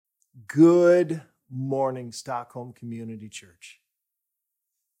Good morning, Stockholm Community Church.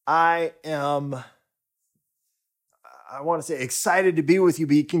 I want to say excited to be with you,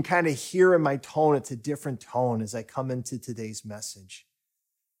 but you can kind of hear in my tone, it's a different tone as I come into today's message.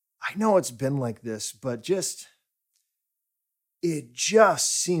 I know it's been like this, but it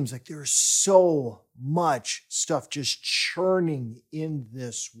just seems like there's so much stuff just churning in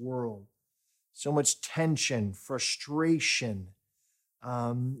this world. So much tension, frustration.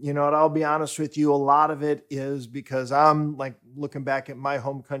 I'll be honest with you, a lot of it is because I'm like looking back at my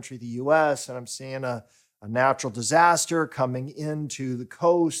home country, the U.S., and I'm seeing a natural disaster coming into the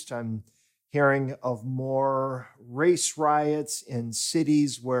coast. I'm hearing of more race riots in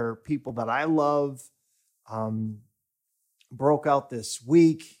cities where people that I love broke out this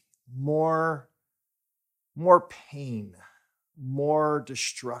week. More pain, more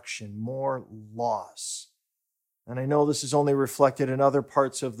destruction, more loss. And I know this is only reflected in other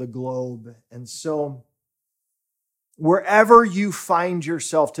parts of the globe. And so wherever you find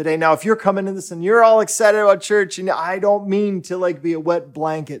yourself today, now, if you're coming to this and you're all excited about church, and I don't mean to be a wet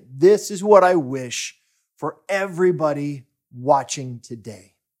blanket, this is what I wish for everybody watching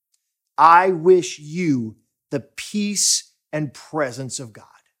today. I wish you the peace and presence of God.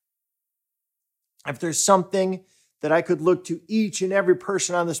 If there's something that I could look to each and every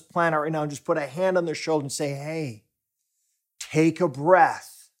person on this planet right now and just put a hand on their shoulder and say, hey, take a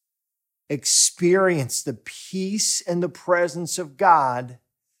breath, experience the peace and the presence of God,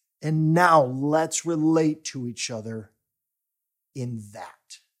 and now let's relate to each other in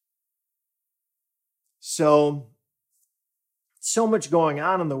that. So much going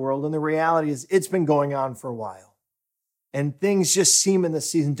on in the world, and the reality is it's been going on for a while. And things just seem in the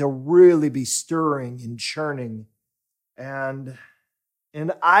season to really be stirring and churning. And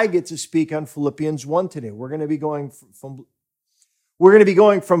I get to speak on Philippians 1 today. We're going to be going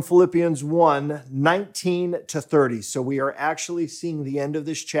from Philippians 1, 19 to 30. So we are actually seeing the end of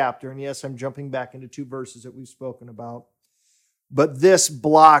this chapter. And yes, I'm jumping back into two verses that we've spoken about. But this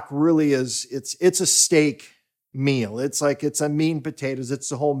block really is, it's a steak meal. It's a meat and potatoes. It's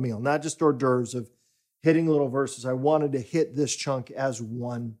the whole meal, not just hors d'oeuvres of hitting little verses. I wanted to hit this chunk as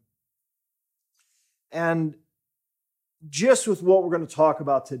one. And just with what we're going to talk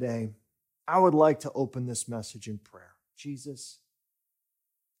about today, I would like to open this message in prayer. Jesus,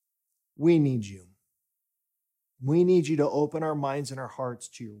 we need you. We need you to open our minds and our hearts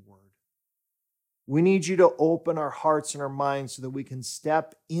to your word. We need you to open our hearts and our minds so that we can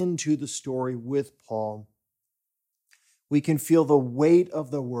step into the story with Paul. We can feel the weight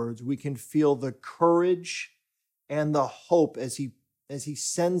of the words. We can feel the courage and the hope as he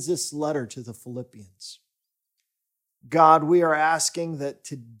sends this letter to the Philippians. God, we are asking that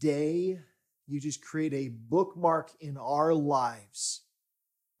today you just create a bookmark in our lives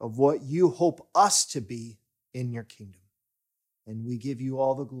of what you hope us to be in your kingdom. And we give you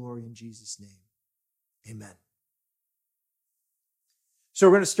all the glory in Jesus' name. Amen. So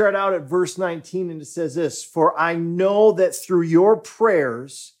we're going to start out at verse 19, and it says this: "For I know that through your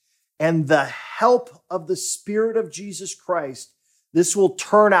prayers and the help of the Spirit of Jesus Christ, this will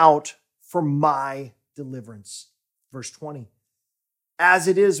turn out for my deliverance." Verse 20, "As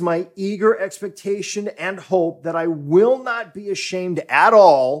it is my eager expectation and hope that I will not be ashamed at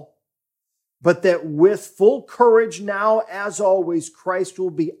all, but that with full courage now, as always, Christ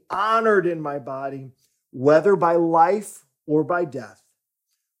will be honored in my body, whether by life or by death.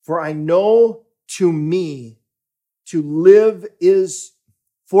 For I know to me to live is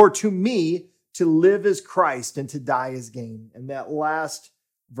Christ, and to die is gain." And that last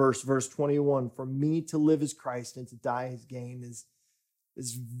verse 21, "For me to live is Christ and to die is gain," is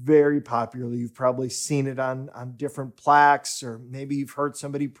very popular. You've probably seen it on different plaques, or maybe you've heard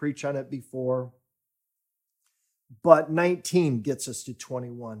somebody preach on it before. But 19 gets us to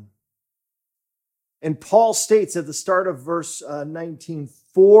 21. And Paul states at the start of verse 19,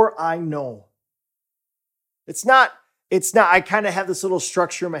 "For I know." It's not, I kind of have this little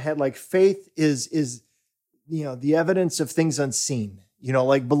structure in my head, like faith is the evidence of things unseen,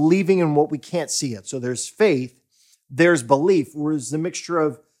 like believing in what we can't see yet. So there's faith, there's belief, whereas the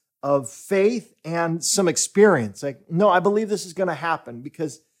mixture of faith and some experience. Like, no, I believe this is going to happen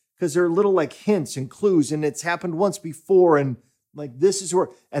because there are little like hints and clues, and it's happened once before, and like this is where,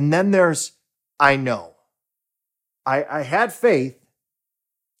 and then there's, I know. I had faith,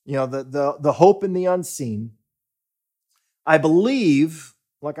 the hope in the unseen. I believe,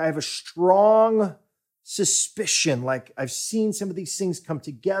 like I have a strong suspicion, like I've seen some of these things come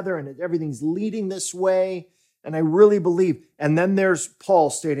together and everything's leading this way, and I really believe. And then there's Paul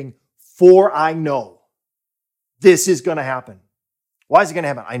stating, "For I know this is going to happen." Why is it going to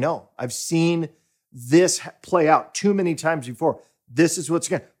happen? I know. I've seen this play out too many times before. This is what's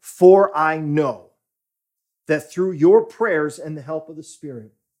going to, for I know that through your prayers and the help of the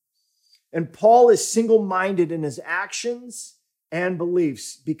Spirit. And Paul is single-minded in his actions and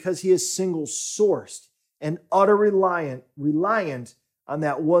beliefs because he is single-sourced and reliant on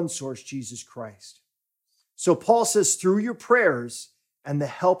that one source, Jesus Christ. So Paul says, through your prayers and the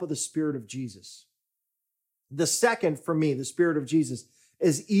help of the Spirit of Jesus. The second, for me, the Spirit of Jesus,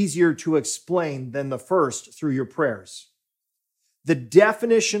 is easier to explain than the first, through your prayers. The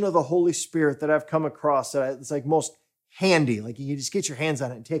definition of the Holy Spirit that I've come across, that it's like most handy, like you can just get your hands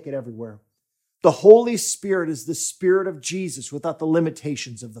on it and take it everywhere. The Holy Spirit is the Spirit of Jesus without the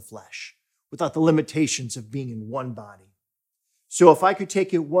limitations of the flesh, without the limitations of being in one body. So if I could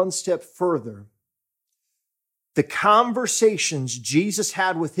take it one step further, the conversations Jesus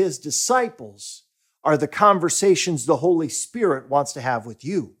had with his disciples are the conversations the Holy Spirit wants to have with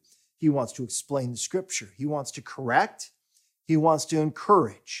you. He wants to explain the Scripture. He wants to correct. He wants to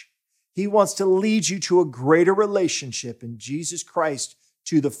encourage. He wants to lead you to a greater relationship in Jesus Christ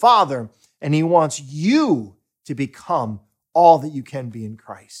to the Father, and he wants you to become all that you can be in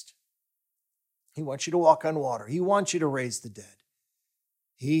Christ. He wants you to walk on water. He wants you to raise the dead.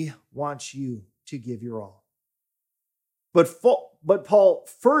 He wants you to give your all. But Paul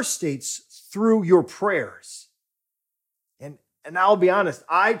first states, through your prayers. And I'll be honest,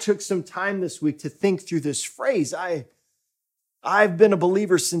 I took some time this week to think through this phrase. I've been a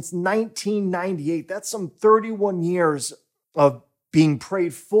believer since 1998. That's some 31 years of being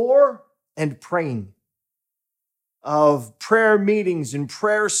prayed for and praying, of prayer meetings and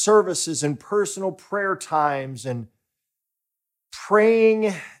prayer services and personal prayer times and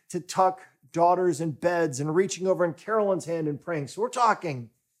praying to tuck daughters in beds and reaching over in Carolyn's hand and praying. So we're talking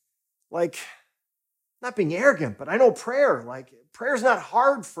like, not being arrogant, but I know prayer. Like, prayer's not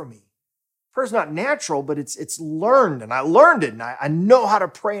hard for me. Prayer's not natural, but it's learned, and I learned it, and I know how to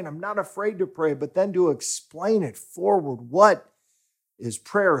pray, and I'm not afraid to pray, but then to explain it forward. What is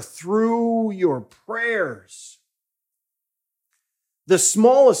prayer? Through your prayers. The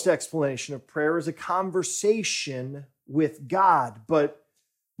smallest explanation of prayer is a conversation with God, but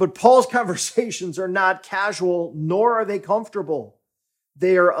Paul's conversations are not casual, nor are they comfortable.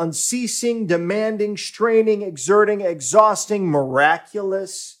 They are unceasing, demanding, straining, exerting, exhausting,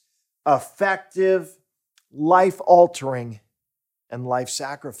 miraculous, effective, life-altering, and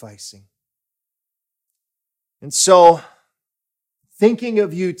life-sacrificing. And so, thinking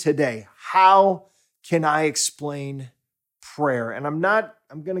of you today, how can I explain prayer? And I'm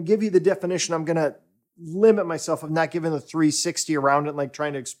going to give you the definition. I'm going to limit myself. I'm not giving the 360 around it, like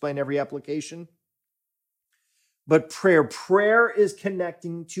trying to explain every application. But prayer is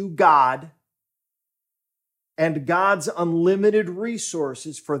connecting to God and God's unlimited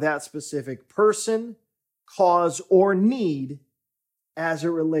resources for that specific person, cause, or need as it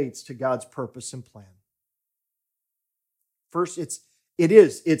relates to God's purpose and plan. First,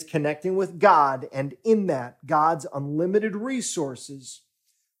 it's connecting with God, and in that, God's unlimited resources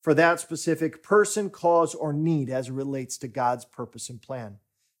for that specific person, cause, or need as it relates to God's purpose and plan.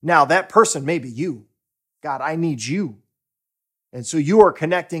 Now, that person may be you. God, I need you. And so you are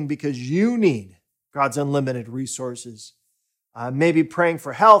connecting because you need God's unlimited resources. Maybe praying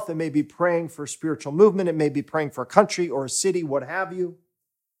for health, it may be praying for spiritual movement, it may be praying for a country or a city, what have you.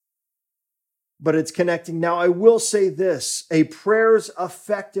 But it's connecting. Now, I will say this, a prayer's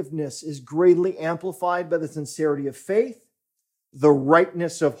effectiveness is greatly amplified by the sincerity of faith, the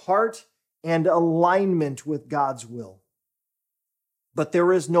rightness of heart, and alignment with God's will. But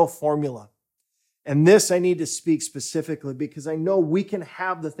there is no formula. And this I need to speak specifically because I know we can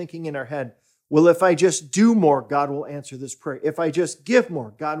have the thinking in our head, well, if I just do more, God will answer this prayer. If I just give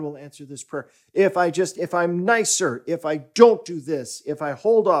more, God will answer this prayer. If I'm nicer, if I don't do this, if I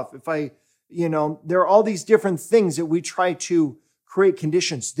hold off, there are all these different things that we try to create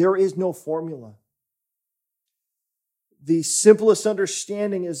conditions. There is no formula. The simplest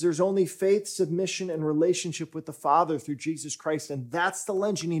understanding is there's only faith, submission, and relationship with the Father through Jesus Christ. And that's the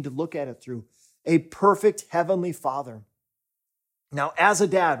lens you need to look at it through. A perfect heavenly Father. Now, as a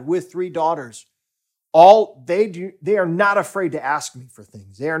dad with 3 daughters, they are not afraid to ask me for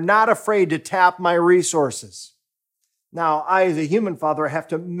things. They are not afraid to tap my resources. Now, I, as a human father, I have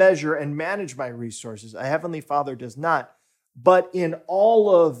to measure and manage my resources. A heavenly Father does not. But in all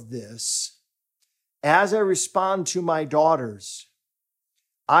of this, as I respond to my daughters,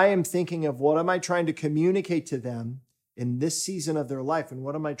 I am thinking of what am I trying to communicate to them in this season of their life, and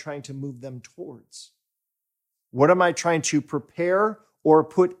what am I trying to move them towards? What am I trying to prepare or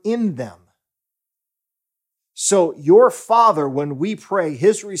put in them? So your Father, when we pray,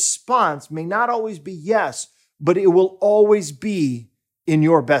 his response may not always be yes, but it will always be in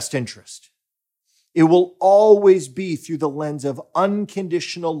your best interest. It will always be through the lens of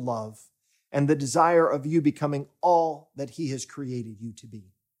unconditional love and the desire of you becoming all that he has created you to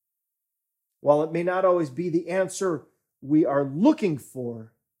be. While it may not always be the answer we are looking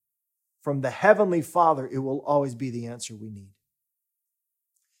for from the Heavenly Father, it will always be the answer we need.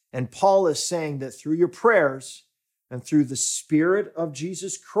 And Paul is saying that through your prayers and through the Spirit of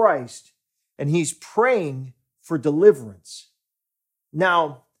Jesus Christ, and he's praying for deliverance.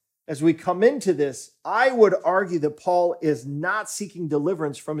 Now, as we come into this, I would argue that Paul is not seeking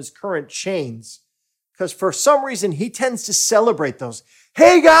deliverance from his current chains, because for some reason he tends to celebrate those.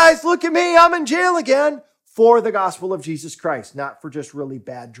 Hey guys, look at me, I'm in jail again, for the gospel of Jesus Christ, not for just really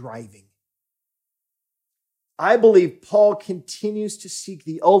bad driving. I believe Paul continues to seek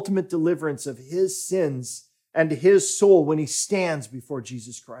the ultimate deliverance of his sins and his soul when he stands before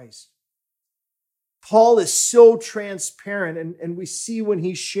Jesus Christ. Paul is so transparent, and we see when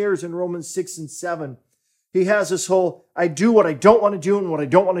he shares in Romans 6 and 7, he has this whole, I do what I don't want to do, and what I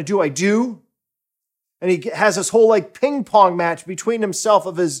don't want to do, I do. And he has this whole like ping pong match between himself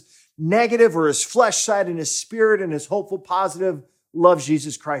of his negative or his flesh side and his spirit and his hopeful, positive, loves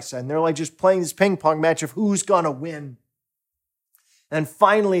Jesus Christ side. And they're like just playing this ping pong match of who's going to win. And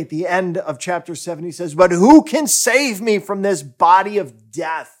finally, at the end of chapter 7, he says, but who can save me from this body of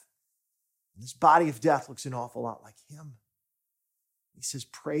death? This body of death looks an awful lot like him. He says,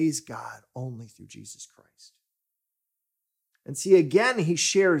 praise God only through Jesus Christ. And see, again, he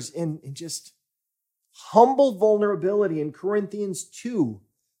shares in just humble vulnerability in Corinthians 2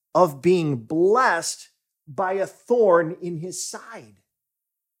 of being blessed by a thorn in his side.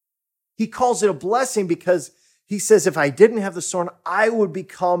 He calls it a blessing because he says, if I didn't have the thorn, I would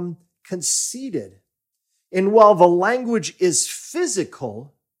become conceited. And while the language is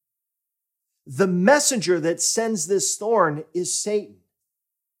physical, the messenger that sends this thorn is Satan.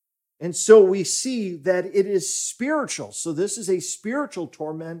 And so we see that it is spiritual. So this is a spiritual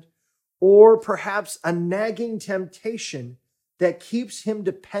torment or perhaps a nagging temptation that keeps him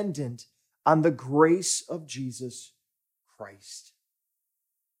dependent on the grace of Jesus Christ.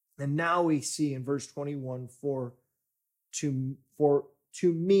 And now we see in verse 21, for to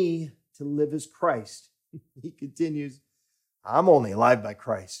me to live is Christ. He continues, I'm only alive by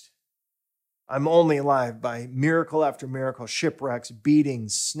Christ. I'm only alive by miracle after miracle, shipwrecks,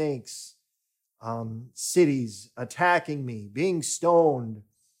 beatings, snakes, cities attacking me, being stoned.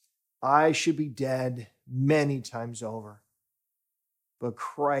 I should be dead many times over, but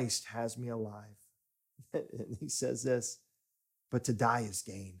Christ has me alive. And he says this, but to die is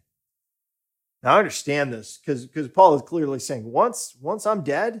gain. Now I understand this because Paul is clearly saying, once I'm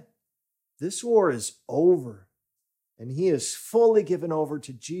dead, this war is over. And he is fully given over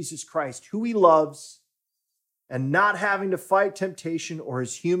to Jesus Christ, who he loves, and not having to fight temptation or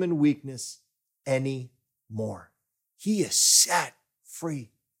his human weakness anymore. He is set free.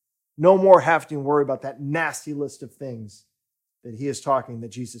 No more having to worry about that nasty list of things that he is talking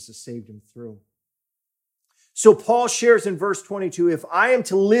that Jesus has saved him through. So Paul shares in verse 22, if I am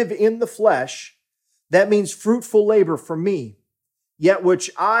to live in the flesh, that means fruitful labor for me. Yet which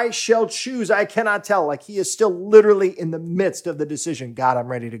I shall choose, I cannot tell. Like he is still literally in the midst of the decision. God, I'm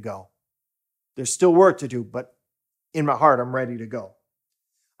ready to go. There's still work to do, but in my heart, I'm ready to go.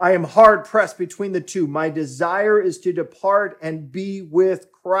 I am hard pressed between the two. My desire is to depart and be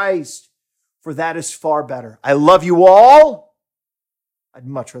with Christ, for that is far better. I love you all. I'd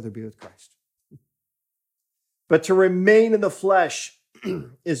much rather be with Christ. But to remain in the flesh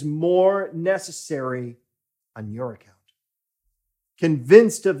is more necessary on your account.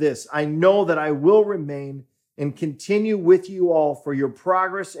 Convinced of this, I know that I will remain and continue with you all for your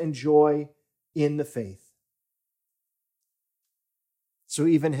progress and joy in the faith. So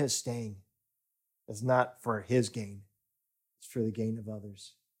even his staying is not for his gain, it's for the gain of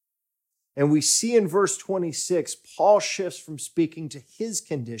others. And we see in verse 26, Paul shifts from speaking to his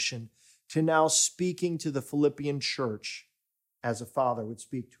condition to now speaking to the Philippian church as a father would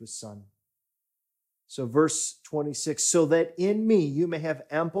speak to his son. So verse 26, so that in me you may have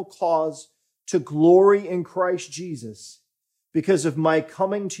ample cause to glory in Christ Jesus because of my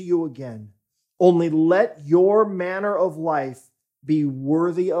coming to you again. Only let your manner of life be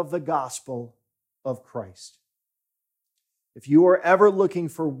worthy of the gospel of Christ. If you are ever looking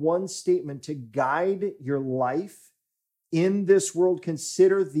for one statement to guide your life in this world,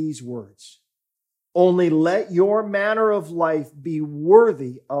 consider these words. Only let your manner of life be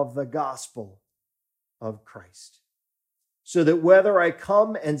worthy of the gospel of Christ. so that whether I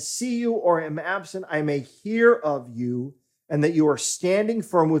come and see you or am absent, I may hear of you, and that you are standing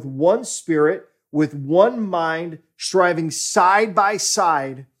firm with one spirit, with one mind, striving side by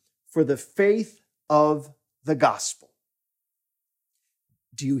side for the faith of the gospel.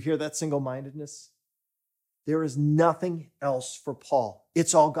 Do you hear that single-mindedness? There is nothing else for Paul.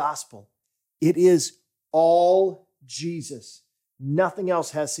 It's all gospel. It is all Jesus. Nothing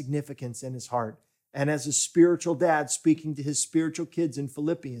else has significance in his heart. And as a spiritual dad speaking to his spiritual kids in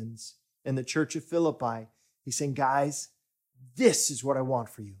Philippians, in the church of Philippi, he's saying, guys, this is what I want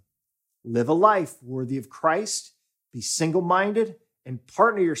for you. Live a life worthy of Christ, be single-minded, and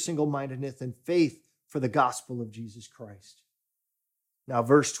partner your single-mindedness in faith for the gospel of Jesus Christ. Now,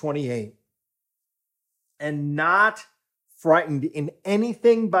 verse 28, and not frightened in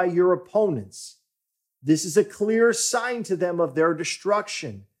anything by your opponents. This is a clear sign to them of their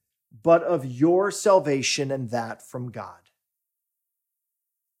destruction, but of your salvation, and that from God.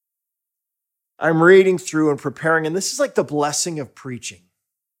 I'm reading through and preparing, and this is like the blessing of preaching.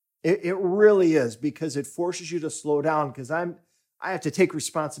 It really is, because it forces you to slow down, because I have to take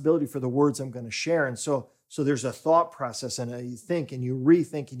responsibility for the words I'm going to share. And so there's a thought process, and you think and you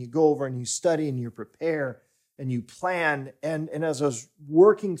rethink and you go over and you study and you prepare and you plan. And as I was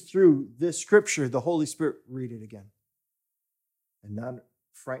working through this scripture, the Holy Spirit, read it again. And not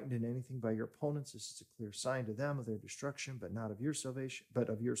frightened in anything by your opponents. This is a clear sign to them of their destruction, but not of your salvation, but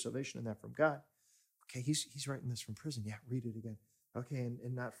of your salvation, and that from God. Okay, he's writing this from prison. Yeah, read it again. Okay,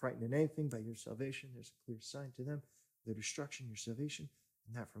 and not frightened in anything by your salvation. There's a clear sign to them, their destruction, your salvation,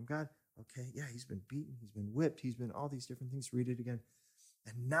 and that from God. Okay, yeah, he's been beaten, he's been whipped, he's been all these different things. Read it again.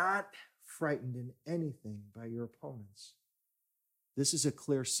 And not frightened in anything by your opponents. This is a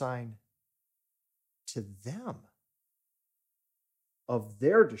clear sign to them of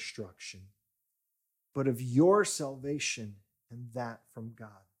their destruction, but of your salvation, and that from God.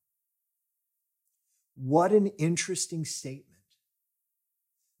 What an interesting statement.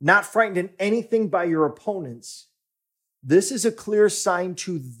 Not frightened in anything by your opponents. This is a clear sign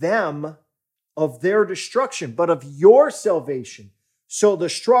to them of their destruction, but of your salvation. So the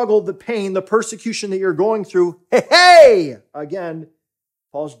struggle, the pain, the persecution that you're going through, hey, again,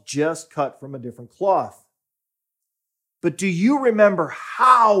 Paul's just cut from a different cloth. But do you remember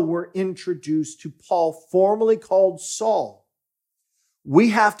how we're introduced to Paul, formerly called Saul? We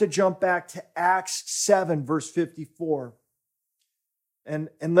have to jump back to Acts 7, verse 54. And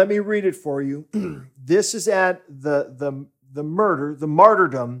let me read it for you. This is at the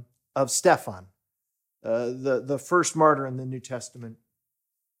martyrdom of Stephen, the first martyr in the New Testament.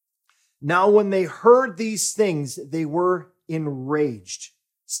 Now, when they heard these things, they were enraged.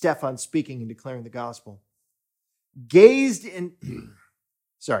 Stephen speaking and declaring the gospel.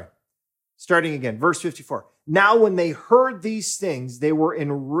 Starting again, verse 54. Now, when they heard these things, they were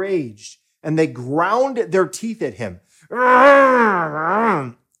enraged, and they ground their teeth at him.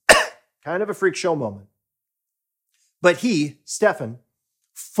 Kind of a freak show moment. But he, Stephen,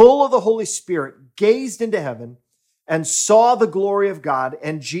 full of the Holy Spirit, gazed into heaven and saw the glory of God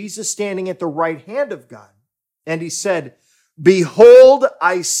and Jesus standing at the right hand of God. And he said, behold,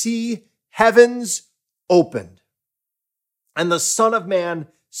 I see heavens opened, and the Son of Man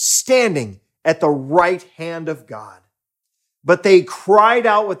standing at the right hand of God. But they cried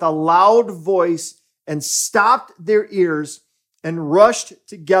out with a loud voice and stopped their ears and rushed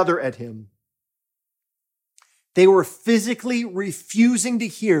together at him. They were physically refusing to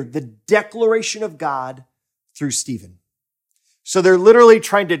hear the declaration of God through Stephen. So they're literally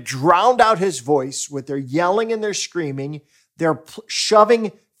trying to drown out his voice with their yelling and their screaming. They're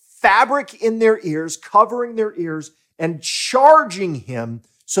shoving fabric in their ears, covering their ears, and charging him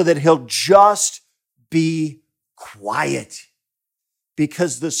so that he'll just be quiet.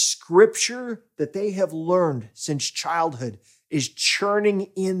 Because the scripture that they have learned since childhood is churning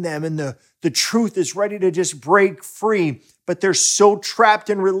in them, and the truth is ready to just break free, but they're so trapped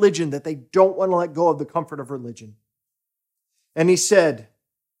in religion that they don't want to let go of the comfort of religion. And he said,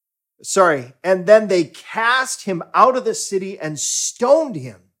 and then they cast him out of the city and stoned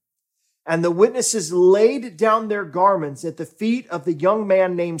him. And the witnesses laid down their garments at the feet of the young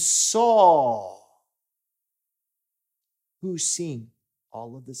man named Saul, who's seen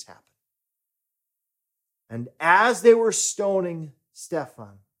all of this happen. And as they were stoning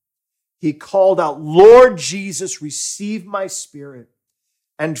Stephen, he called out, Lord Jesus, receive my spirit.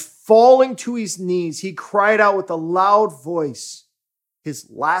 And falling to his knees, he cried out with a loud voice, his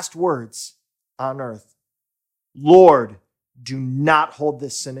last words on earth, Lord, do not hold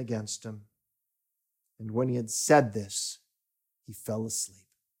this sin against him. And when he had said this, he fell asleep.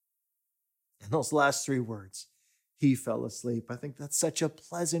 And those last three words, he fell asleep. I think that's such a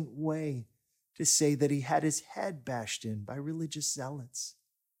pleasant way to say that he had his head bashed in by religious zealots.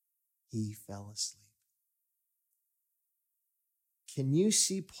 He fell asleep. Can you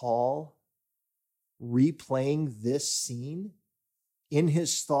see Paul replaying this scene in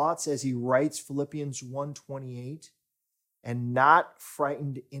his thoughts as he writes Philippians 1:28? And not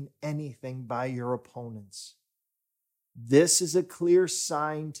frightened in anything by your opponents. This is a clear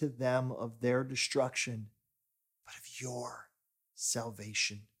sign to them of their destruction, but of your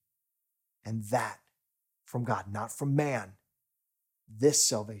salvation. And that from God, not from man. This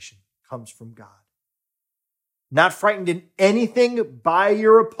salvation comes from God. Not frightened in anything by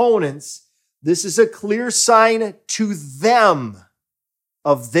your opponents. This is a clear sign to them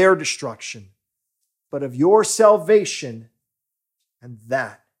of their destruction, but of your salvation, and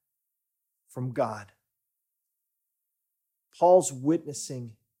that from God. Paul's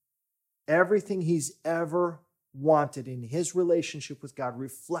witnessing everything he's ever wanted in his relationship with God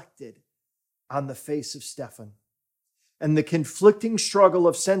reflected on the face of Stephen, and the conflicting struggle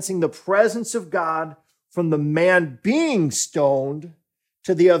of sensing the presence of God from the man being stoned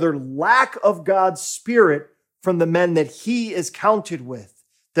to the other lack of God's Spirit from the men that he is counted with,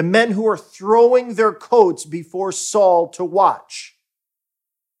 the men who are throwing their coats before Saul to watch.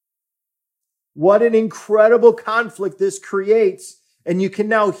 What an incredible conflict this creates. And you can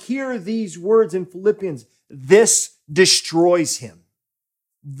now hear these words in Philippians. This destroys him.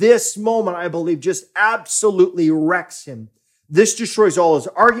 This moment, I believe, just absolutely wrecks him. This destroys all his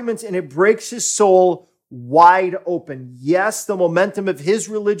arguments and it breaks his soul wide open. Yes, the momentum of his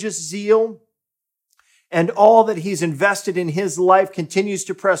religious zeal and all that he's invested in his life continues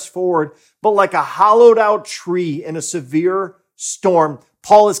to press forward, but like a hollowed out tree in a severe storm,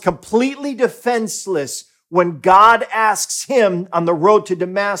 Paul is completely defenseless when God asks him on the road to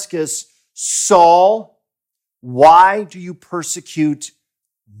Damascus, Saul, why do you persecute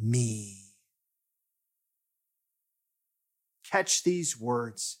me? Catch these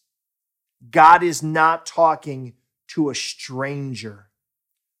words. God is not talking to a stranger.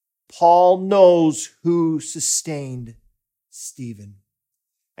 Paul knows who sustained Stephen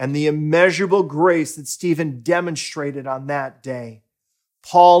and the immeasurable grace that Stephen demonstrated on that day.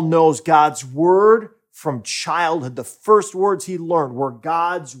 Paul knows God's word from childhood. The first words he learned were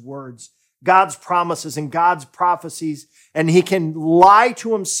God's words, God's promises and God's prophecies, and he can lie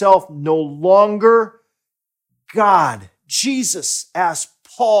to himself no longer. God, Jesus asked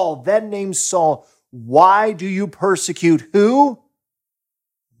Paul, then named Saul, why do you persecute who?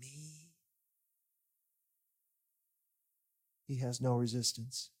 Me. He has no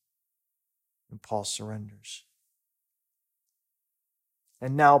resistance, and Paul surrenders.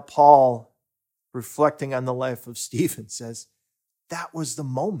 And now Paul, reflecting on the life of Stephen, says, that was the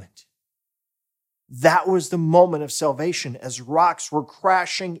moment. That was the moment of salvation as rocks were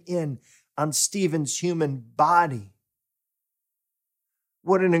crashing in on Stephen's human body.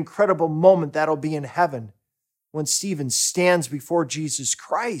 What an incredible moment that'll be in heaven when Stephen stands before Jesus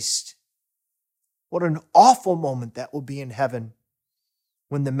Christ. What an awful moment that will be in heaven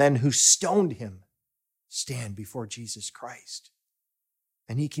when the men who stoned him stand before Jesus Christ.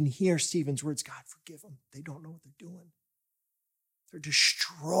 And he can hear Stephen's words, God, forgive them. They don't know what they're doing. They're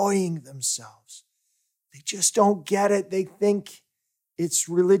destroying themselves. They just don't get it. They think it's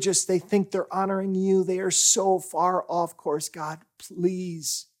religious. They think they're honoring you. They are so far off course. God,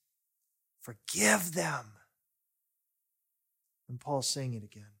 please forgive them. And Paul's saying it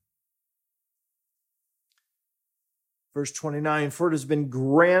again. Verse 29, for it has been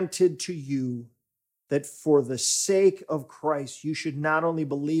granted to you that for the sake of Christ, you should not only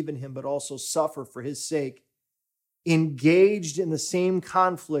believe in him, but also suffer for his sake, engaged in the same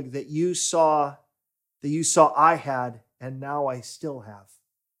conflict that you saw I had, and now I still have.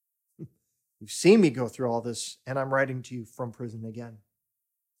 You've seen me go through all this, and I'm writing to you from prison again.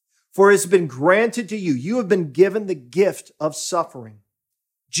 For it has been granted to you, you have been given the gift of suffering.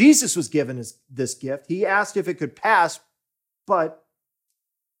 Jesus was given this gift. He asked if it could pass, but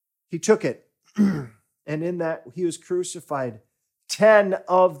he took it. And in that, he was crucified. 10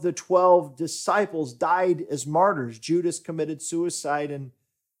 of the 12 disciples died as martyrs. Judas committed suicide, and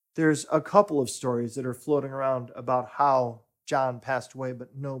there's a couple of stories that are floating around about how John passed away,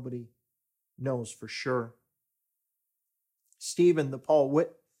 but nobody knows for sure. Stephen, the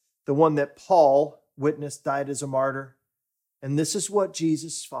one that Paul witnessed, died as a martyr. And this is what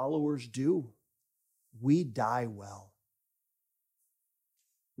Jesus' followers do. We die well.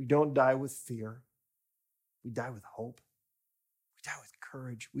 We don't die with fear. We die with hope. We die with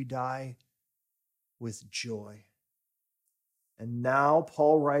courage. We die with joy. And now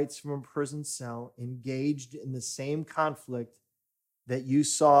Paul writes from a prison cell, engaged in the same conflict that you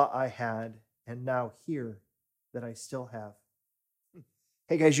saw I had, and now hear that I still have.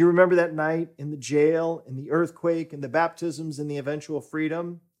 Hey guys, you remember that night in the jail, in the earthquake, in the baptisms, and the eventual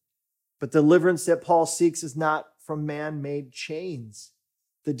freedom? But the deliverance that Paul seeks is not from man-made chains.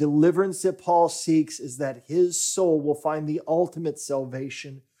 The deliverance that Paul seeks is that his soul will find the ultimate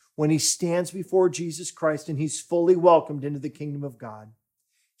salvation when he stands before Jesus Christ and he's fully welcomed into the kingdom of God.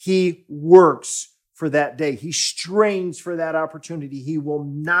 He works for that day. He strains for that opportunity. He will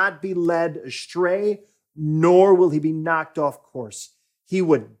not be led astray, nor will he be knocked off course. He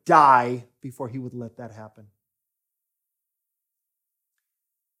would die before he would let that happen.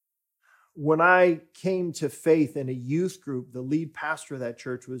 When I came to faith in a youth group, the lead pastor of that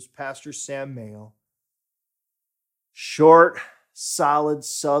church was Pastor Sam Mayo. Short, solid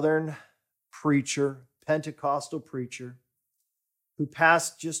Southern preacher, Pentecostal preacher, who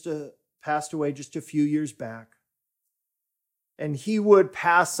passed away just a few years back. And he would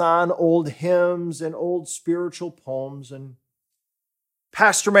pass on old hymns and old spiritual poems. And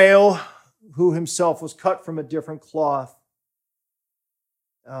Pastor Mayo, who himself was cut from a different cloth,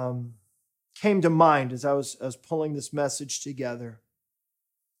 came to mind as I was pulling this message together.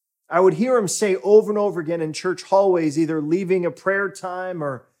 I would hear him say over and over again in church hallways, either leaving a prayer time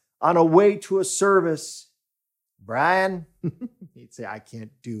or on a way to a service, "Brian," he'd say, I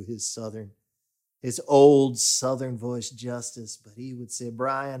can't do his old Southern voice justice, but he would say,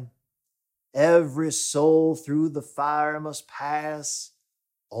 "Brian, every soul through the fire must pass.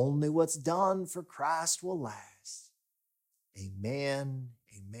 Only what's done for Christ will last. Amen,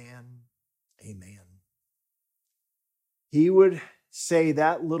 amen, amen." He would say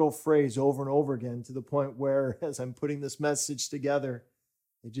that little phrase over and over again to the point where, as I'm putting this message together,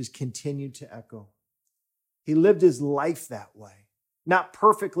 it just continued to echo. He lived his life that way, not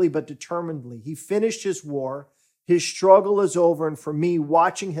perfectly, but determinedly. He finished his war. His struggle is over. And for me,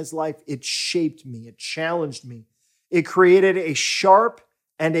 watching his life, it shaped me. It challenged me. It created a sharp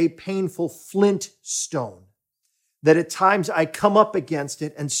and a painful flint stone that at times I come up against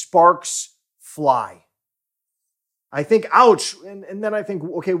it and sparks fly. I think, ouch, and then I think,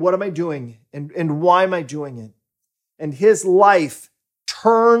 okay, what am I doing? And why am I doing it? And his life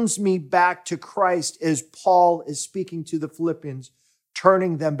turns me back to Christ as Paul is speaking to the Philippians,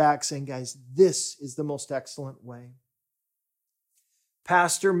 turning them back, saying, guys, this is the most excellent way.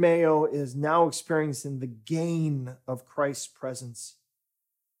 Pastor Mayo is now experiencing the gain of Christ's presence.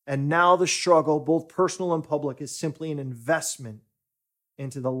 And now the struggle, both personal and public, is simply an investment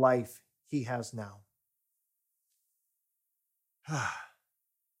into the life he has now.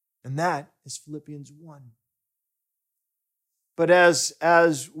 And that is Philippians 1. But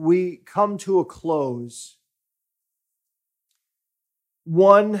as we come to a close,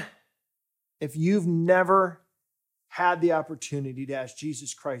 one, if you've never had the opportunity to ask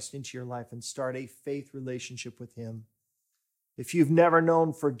Jesus Christ into your life and start a faith relationship with him, if you've never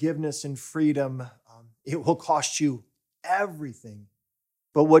known forgiveness and freedom, it will cost you everything.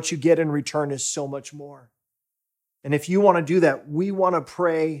 But what you get in return is so much more. And if you want to do that, we want to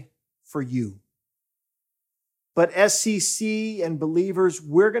pray for you. But SCC and believers,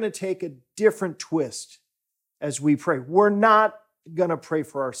 we're going to take a different twist as we pray. We're not going to pray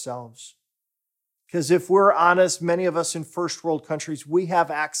for ourselves. Because if we're honest, many of us in first world countries, we have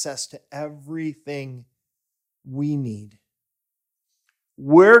access to everything we need.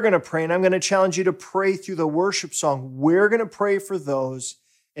 We're going to pray, and I'm going to challenge you to pray through the worship song. We're going to pray for those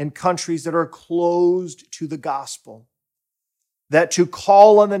in countries that are closed to the gospel. That to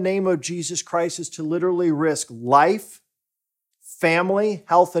call on the name of Jesus Christ is to literally risk life, family,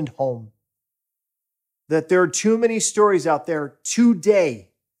 health, and home. That there are too many stories out there today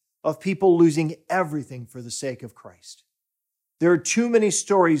of people losing everything for the sake of Christ. There are too many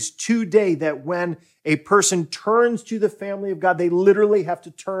stories today that when a person turns to the family of God, they literally have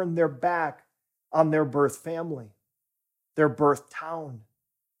to turn their back on their birth family, their birth town.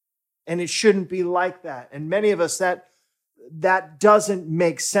 And it shouldn't be like that. And many of us, that doesn't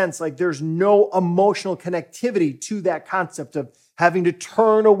make sense. Like there's no emotional connectivity to that concept of having to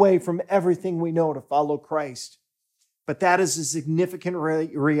turn away from everything we know to follow Christ. But that is a significant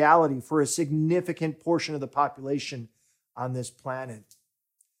reality for a significant portion of the population on this planet.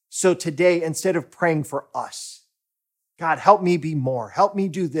 So today, instead of praying for us, God, help me be more, help me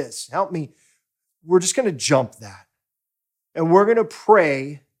do this, help me, we're just going to jump that. And we're going to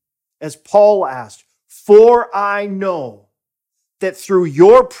pray as Paul asked, for I know that through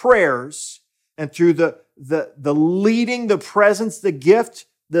your prayers and through the leading, the presence, the gift,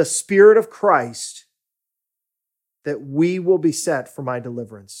 the Spirit of Christ, that we will be set for my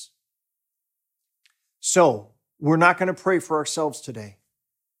deliverance. So, we're not going to pray for ourselves today.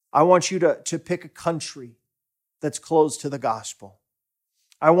 I want you to pick a country that's closed to the gospel.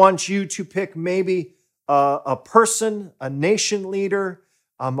 I want you to pick maybe a person, a nation leader,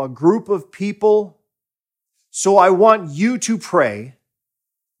 a group of people. So I want you to pray,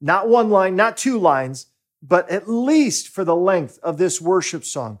 not one line, not two lines, but at least for the length of this worship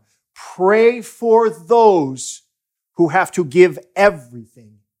song. Pray for those who have to give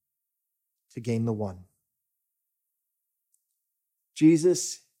everything to gain the one.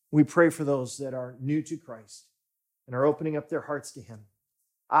 Jesus, we pray for those that are new to Christ and are opening up their hearts to him.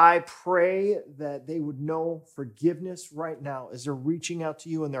 I pray that they would know forgiveness right now as they're reaching out to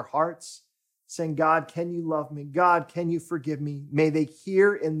you in their hearts, saying, God, can you love me? God, can you forgive me? May they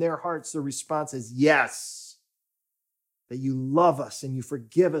hear in their hearts the response is yes, that you love us and you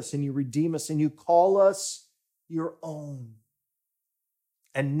forgive us and you redeem us and you call us your own.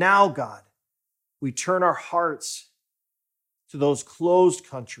 And now, God, we turn our hearts to those closed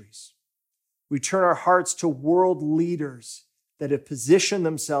countries. We turn our hearts to world leaders that have positioned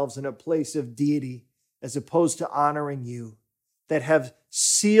themselves in a place of deity as opposed to honoring you, that have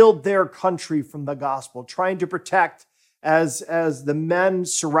sealed their country from the gospel, trying to protect, as the men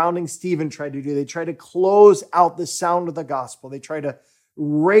surrounding Stephen tried to do. They try to close out the sound of the gospel. They try to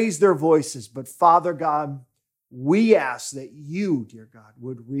raise their voices. But Father God, we ask that you, dear God,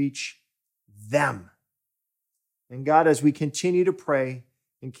 would reach them. And God, as we continue to pray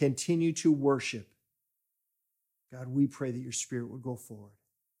and continue to worship, God, we pray that your Spirit would go forward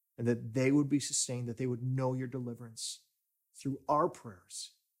and that they would be sustained, that they would know your deliverance through our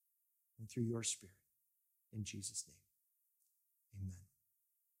prayers and through your Spirit. In Jesus' name.